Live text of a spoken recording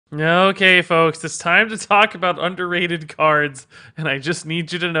Okay, folks, it's time to talk about underrated cards, and I just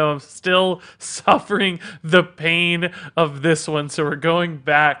need you to know I'm still suffering the pain of this one. So we're going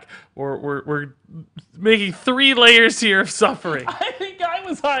back. We're making 3 layers here of suffering. I think I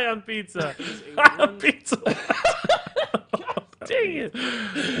was high on pizza. High on pizza. Dang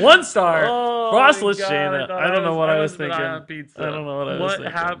it! 1 star. Oh my Frostless god! Shayna. I don't know what I was been high on thinking. pizza. I don't know what I was thinking.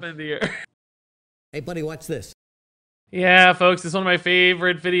 What happened here? Hey, buddy, watch this. Yeah, folks, it's one of my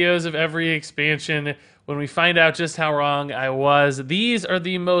favorite videos of every expansion when we find out just how wrong I was. These are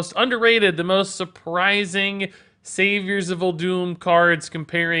the most underrated, the most surprising Saviors of Uldum cards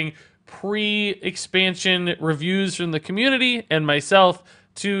comparing pre-expansion reviews from the community and myself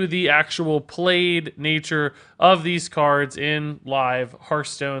to the actual played nature of these cards in live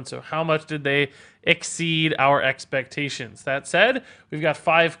Hearthstone. So how much did they exceed our expectations? That said, we've got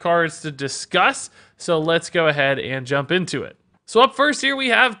 5 cards to discuss, so let's go ahead and jump into it. So up first here we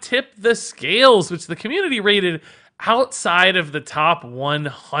have Tip the Scales, which the community rated outside of the top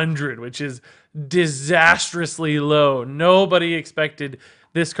 100, which is disastrously low. Nobody expected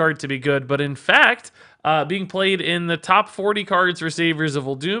this card to be good, but in fact, being played in the top 40 cards for Saviors of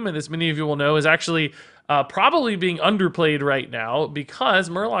Uldum, and as many of you will know, is actually probably being underplayed right now because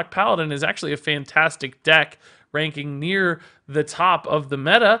Murloc Paladin is actually a fantastic deck, ranking near the top of the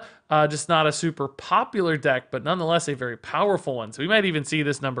meta. Just not a super popular deck, but nonetheless a very powerful one. So we might even see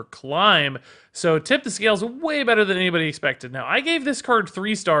this number climb. So Tip the Scales way better than anybody expected. Now, I gave this card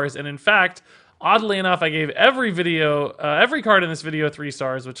 3 stars, and in fact, oddly enough, I gave every card in this video 3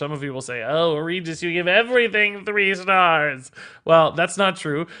 stars, which some of you will say, oh, Regis, you give everything 3 stars. Well, that's not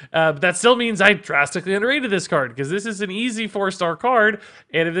true. But that still means I drastically underrated this card, because this is an easy 4-star card,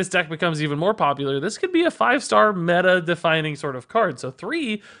 and if this deck becomes even more popular, this could be a 5-star meta-defining sort of card. So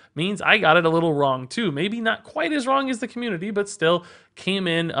 3 means I got it a little wrong too. Maybe not quite as wrong as the community, but still came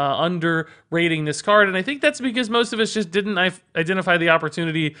in underrating this card. And I think that's because most of us just didn't identify the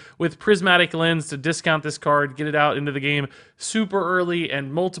opportunity with Prismatic Lens to discount this card, get it out into the game super early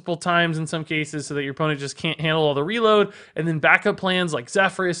and multiple times in some cases so that your opponent just can't handle all the reload. And then backup plans like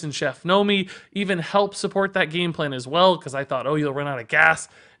Zephyrus and Chef Nomi even help support that game plan as well, because I thought, oh, you'll run out of gas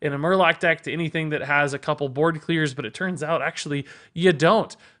in a Murloc deck to anything that has a couple board clears, but it turns out actually you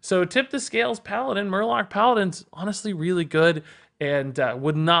don't. So Tip the Scales Paladin, Murloc Paladin's honestly really good and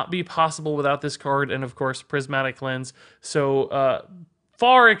would not be possible without this card and of course Prismatic Lens. So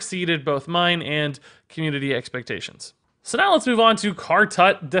far exceeded both mine and community expectations. So now let's move on to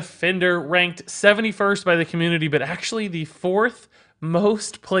Kartut Defender, ranked 71st by the community, but actually the 4th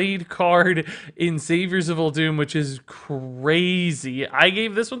most played card in Saviors of Uldum, which is crazy. I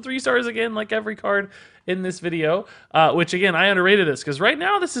gave this one 3 stars again, like every card in this video, which again, I underrated this because right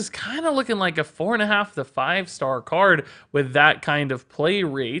now this is kind of looking like a 4.5 to 5-star card with that kind of play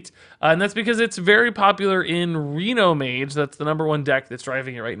rate. And that's because it's very popular in Reno Mage. That's the #1 deck that's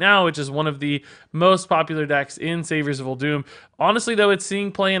driving it right now, which is one of the most popular decks in Saviors of Uldum. Honestly, though, it's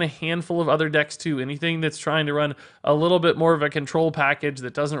seeing play in a handful of other decks too. Anything that's trying to run a little bit more of a control package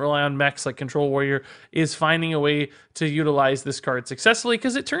that doesn't rely on mechs like Control Warrior is finding a way to utilize this card successfully,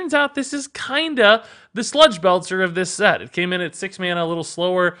 because it turns out this is kinda the Sludge Belcher of this set. It came in at 6 mana, a little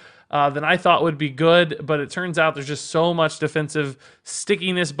slower than I thought would be good, but it turns out there's just so much defensive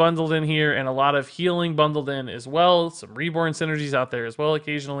stickiness bundled in here and a lot of healing bundled in as well. Some Reborn synergies out there as well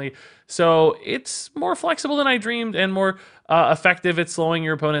occasionally. So it's more flexible than I dreamed and more effective at slowing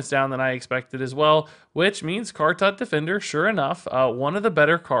your opponents down than I expected as well, which means Kartut Defender, sure enough, one of the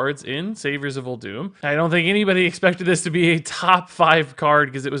better cards in Saviors of Uldum. I don't think anybody expected this to be a top 5 card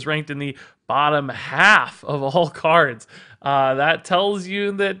because it was ranked in the bottom half of all cards. That tells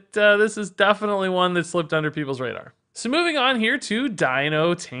you that this is definitely one that slipped under people's radar. So moving on here to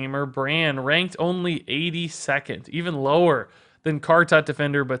Dino Tamer Bran, ranked only 82nd, even lower than Kartut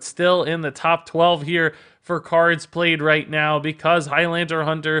Defender, but still in the top 12 here for cards played right now because Highlander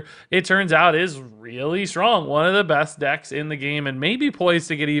Hunter, it turns out, is really strong. One of the best decks in the game and maybe poised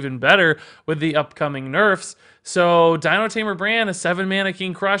to get even better with the upcoming nerfs. So Dino Tamer Bran, a 7-mana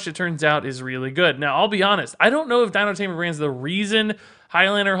King Crush, it turns out is really good. Now, I'll be honest, I don't know if Dino Tamer Bran's the reason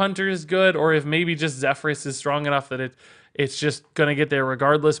Highlander Hunter is good or if maybe just Zephyrus is strong enough that it's just going to get there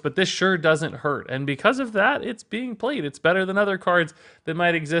regardless, but this sure doesn't hurt. And because of that, it's being played. It's better than other cards that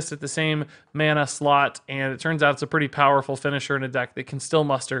might exist at the same mana slot, and it turns out it's a pretty powerful finisher in a deck that can still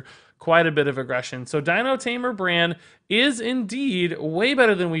muster quite a bit of aggression. So Dino Tamer Bran is indeed way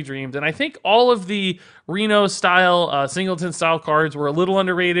better than we dreamed, and I think all of the Reno-style, Singleton-style cards were a little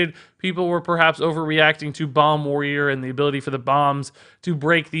underrated. People were perhaps overreacting to Bomb Warrior and the ability for the bombs to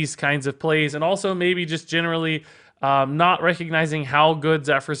break these kinds of plays, and also maybe just generally not recognizing how good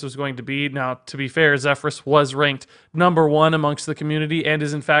Zephyrus was going to be. Now, to be fair, Zephyrus was ranked #1 amongst the community and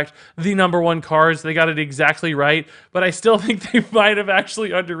is in fact the #1 card. So they got it exactly right. But I still think they might have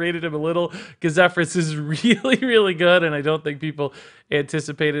actually underrated him a little because Zephyrus is really, really good, and I don't think people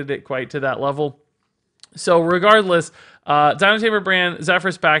anticipated it quite to that level. So regardless, Dino Tamer Brand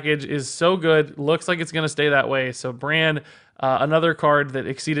Zephyrus package is so good. Looks like it's going to stay that way. So Brand, another card that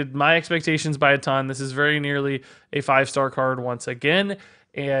exceeded my expectations by a ton. This is very nearly a 5-star card once again.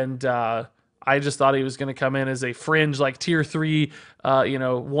 And I just thought he was going to come in as a fringe, like tier 3,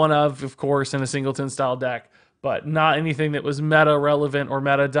 one of course, in a singleton style deck. But not anything that was meta relevant or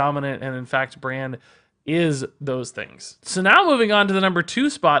meta dominant. And in fact, Brand is those things. So now moving on to the #2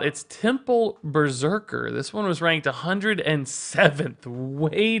 spot, it's Temple Berserker. This one was ranked 107th,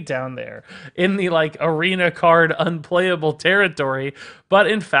 way down there in the like arena card unplayable territory, but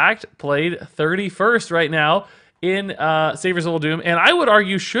in fact played 31st right now in Saviors of Uldum, and I would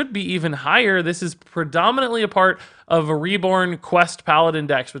argue should be even higher. This is predominantly a part of a Reborn Quest Paladin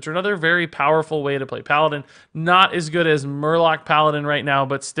decks, which are another very powerful way to play Paladin. Not as good as Murloc Paladin right now,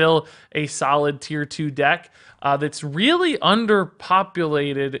 but still a solid tier 2 deck that's really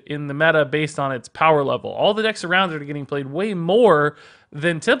underpopulated in the meta based on its power level. All the decks around it are getting played way more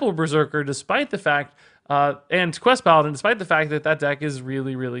than Temple Berserker, despite the fact and Quest Paladin, despite the fact that that deck is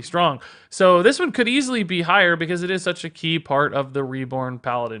really, really strong. So this one could easily be higher because it is such a key part of the Reborn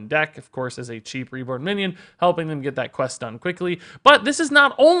Paladin deck, of course, as a cheap Reborn minion, helping them get that quest done quickly. But this is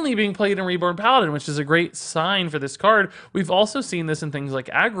not only being played in Reborn Paladin, which is a great sign for this card. We've also seen this in things like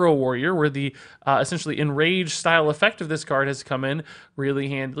Aggro Warrior, where the essentially Enrage style effect of this card has come in really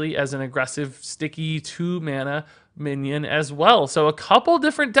handily as an aggressive, sticky 2-mana minion as well. So a couple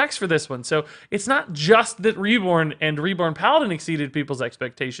different decks for this one. So it's not just that Reborn and Reborn Paladin exceeded people's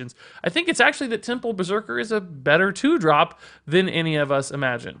expectations. I think it's actually that Temple Berserker is a better 2-drop than any of us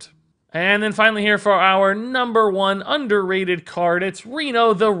imagined. And then finally here for our #1 underrated card, it's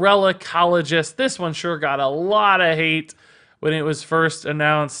Reno the Relicologist. This one sure got a lot of hate when it was first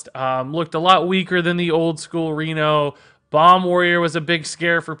announced. Looked a lot weaker than the old school Reno. Bomb Warrior was a big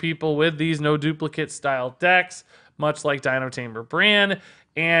scare for people with these no duplicate style decks, much like Dino Tamer Brand.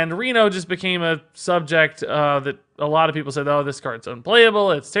 And Reno just became a subject that a lot of people said, oh, this card's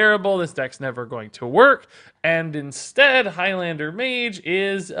unplayable, it's terrible, this deck's never going to work. And instead, Highlander Mage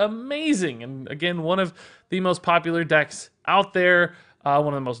is amazing. And again, one of the most popular decks out there, one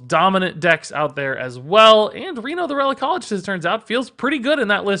of the most dominant decks out there as well. And Reno the Relicologist, as it turns out, feels pretty good in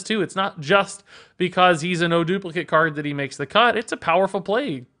that list too. It's not just because he's a no duplicate card that he makes the cut. It's a powerful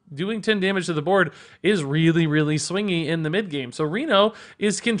play. Doing 10 damage to the board is really, really swingy in the mid game. So Reno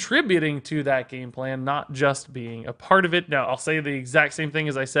is contributing to that game plan, not just being a part of it. Now, I'll say the exact same thing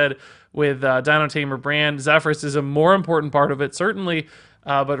as I said with Dino Tamer Brand. Zephyrus is a more important part of it, certainly,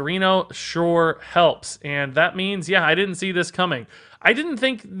 but Reno sure helps. And that means, yeah, I didn't see this coming. I didn't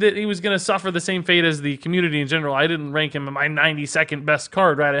think that he was going to suffer the same fate as the community in general. I didn't rank him my 92nd best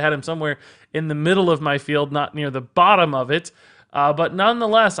card, right? I had him somewhere in the middle of my field, not near the bottom of it. But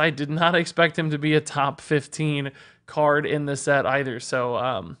nonetheless, I did not expect him to be a top 15 card in the set either. So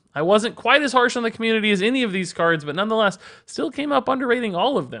I wasn't quite as harsh on the community as any of these cards, but nonetheless, still came up underrating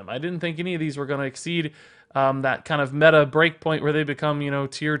all of them. I didn't think any of these were going to exceed that kind of meta breakpoint where they become,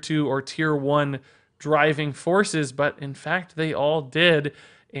 tier 2 or tier 1 driving forces, but in fact, they all did.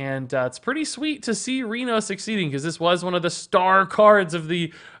 And it's pretty sweet to see Reno succeeding because this was one of the star cards of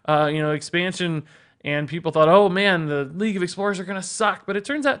the, expansion. And people thought, oh man, the League of Explorers are going to suck. But it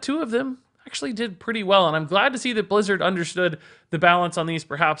turns out 2 of them actually did pretty well. And I'm glad to see that Blizzard understood the balance on these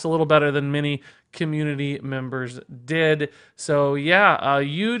perhaps a little better than many community members did. So yeah, a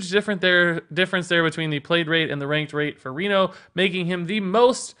huge difference there between the played rate and the ranked rate for Reno, making him the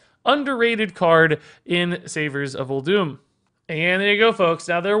most underrated card in Saviors of Uldum. And there you go, folks.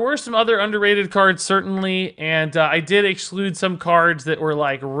 Now, there were some other underrated cards, certainly, and I did exclude some cards that were,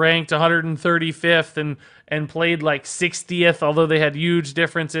 like, ranked 135th and played, like, 60th, although they had huge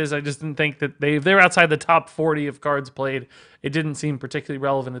differences. I just didn't think that they're outside the top 40 of cards played. It didn't seem particularly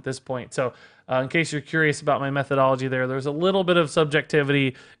relevant at this point. So, in case you're curious about my methodology there's a little bit of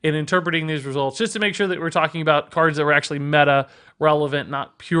subjectivity in interpreting these results, just to make sure that we're talking about cards that were actually meta relevant,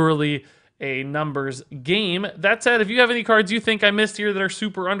 not purely a numbers game. That said, if you have any cards you think I missed here that are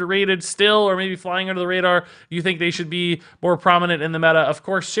super underrated still, or maybe flying under the radar, you think they should be more prominent in the meta, of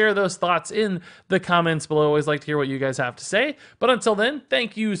course, share those thoughts in the comments below. Always like to hear what you guys have to say. But until then,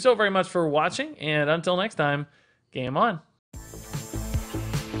 thank you so very much for watching, and until next time, game on.